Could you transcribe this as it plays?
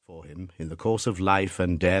for him in the course of life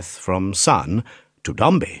and death from son to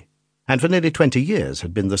Dombey, and for nearly 20 years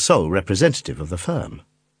had been the sole representative of the firm.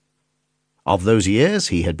 Of those years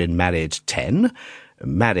he had been married 10,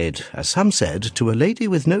 married, as some said, to a lady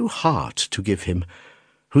with no heart to give him,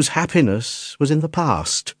 whose happiness was in the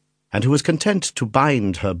past, and who was content to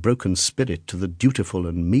bind her broken spirit to the dutiful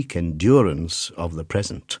and meek endurance of the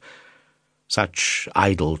present. Such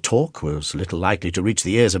idle talk was little likely to reach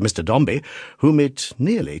the ears of Mr. Dombey, whom it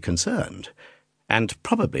nearly concerned, and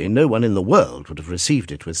probably no one in the world would have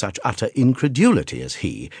received it with such utter incredulity as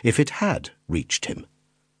he, if it had reached him.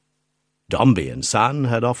 Dombey and Son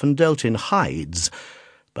had often dealt in hides,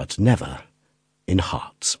 but never in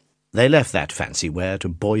hearts. They left that fancy wear to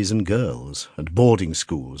boys and girls, and boarding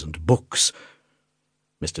schools and books.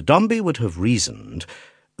 Mr. Dombey would have reasoned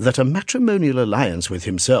that a matrimonial alliance with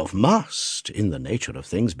himself must, in the nature of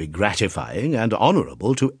things, be gratifying and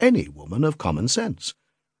honourable to any woman of common sense.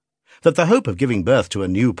 That the hope of giving birth to a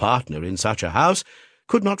new partner in such a house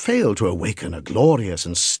could not fail to awaken a glorious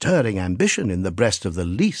and stirring ambition in the breast of the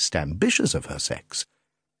least ambitious of her sex.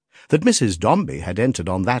 That Mrs. Dombey had entered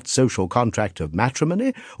on that social contract of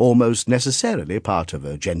matrimony, almost necessarily part of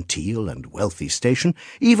a genteel and wealthy station,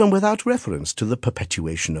 even without reference to the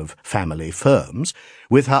perpetuation of family firms,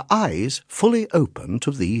 with her eyes fully open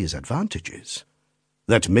to these advantages.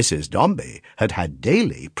 That Mrs. Dombey had had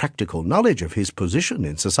daily practical knowledge of his position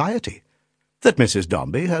in society. That Mrs.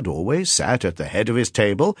 Dombey had always sat at the head of his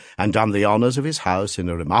table and done the honours of his house in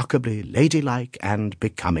a remarkably ladylike and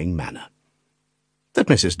becoming manner. That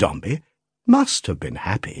Mrs. Dombey must have been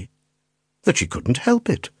happy, that she couldn't help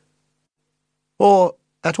it. Or,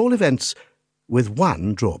 at all events, with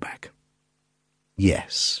one drawback.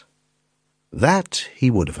 Yes, that he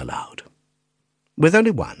would have allowed. With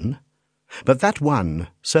only one, but that one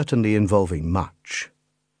certainly involving much.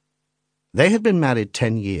 They had been married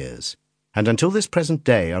 10 years, and until this present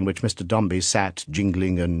day on which Mr. Dombey sat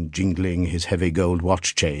jingling and jingling his heavy gold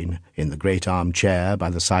watch-chain in the great arm-chair by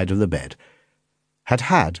the side of the bed, had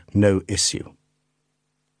had no issue.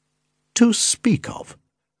 To speak of.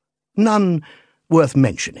 None worth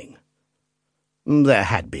mentioning. There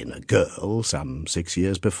had been a girl some 6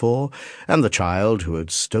 years before, and the child who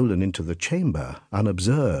had stolen into the chamber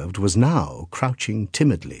unobserved was now crouching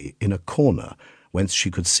timidly in a corner whence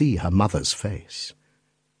she could see her mother's face.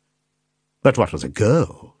 But what was a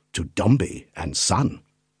girl to Dombey and Son?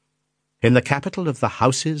 In the capital of the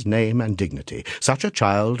house's name and dignity, such a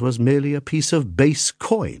child was merely a piece of base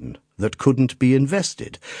coin that couldn't be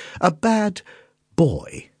invested, a bad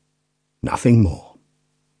boy, nothing more.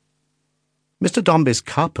 Mr. Dombey's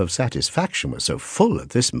cup of satisfaction was so full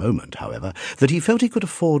at this moment, however, that he felt he could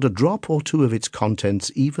afford a drop or two of its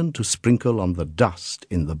contents even to sprinkle on the dust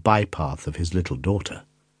in the bypath of his little daughter.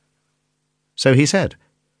 So he said,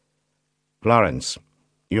 "Florence,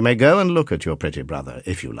 you may go and look at your pretty brother,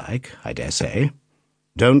 if you like, I dare say.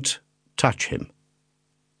 Don't touch him."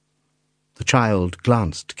 The child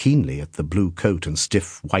glanced keenly at the blue coat and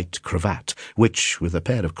stiff white cravat, which, with a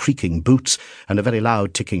pair of creaking boots and a very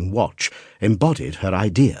loud ticking watch, embodied her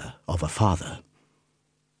idea of a father.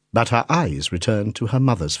 But her eyes returned to her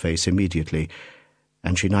mother's face immediately,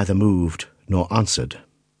 and she neither moved nor answered.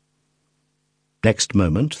 Next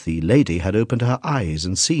moment the lady had opened her eyes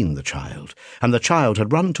and seen the child, and the child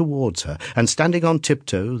had run towards her, and standing on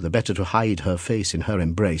tiptoe, the better to hide her face in her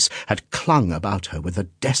embrace, had clung about her with a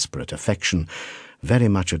desperate affection, very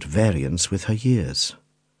much at variance with her years.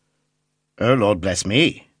 "Oh, Lord bless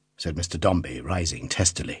me," said Mr. Dombey, rising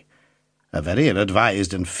testily. "A very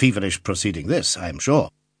ill-advised and feverish proceeding this, I am sure.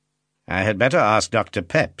 I had better ask Dr.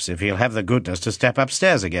 Pepys if he'll have the goodness to step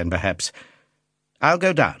upstairs again, perhaps. I'll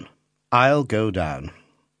go down.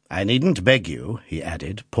 I needn't beg you," he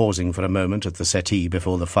added, pausing for a moment at the settee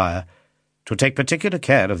before the fire, "to take particular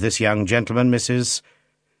care of this young gentleman, Mrs.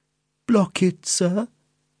 Blockett, sir?"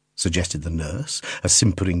 suggested the nurse, a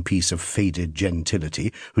simpering piece of faded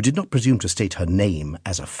gentility, who did not presume to state her name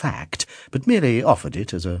as a fact, but merely offered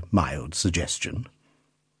it as a mild suggestion.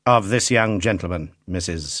 "Of this young gentleman,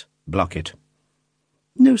 Mrs. Blockett."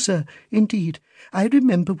 "No, sir, indeed. I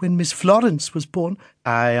remember when Miss Florence was born—"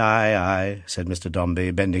 Aye, said Mr.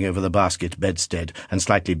 Dombey, bending over the basket bedstead and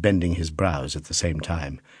slightly bending his brows at the same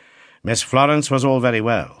time. "Miss Florence was all very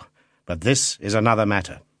well, but this is another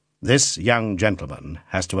matter. This young gentleman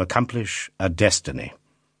has to accomplish a destiny.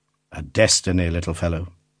 A destiny, little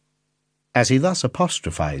fellow." As he thus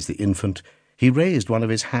apostrophized the infant, he raised one of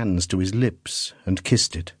his hands to his lips and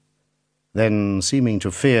kissed it. Then, seeming to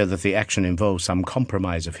fear that the action involved some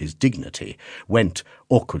compromise of his dignity, went,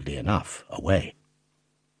 awkwardly enough, away.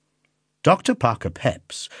 Dr. Parker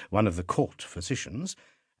Pepys, one of the court physicians,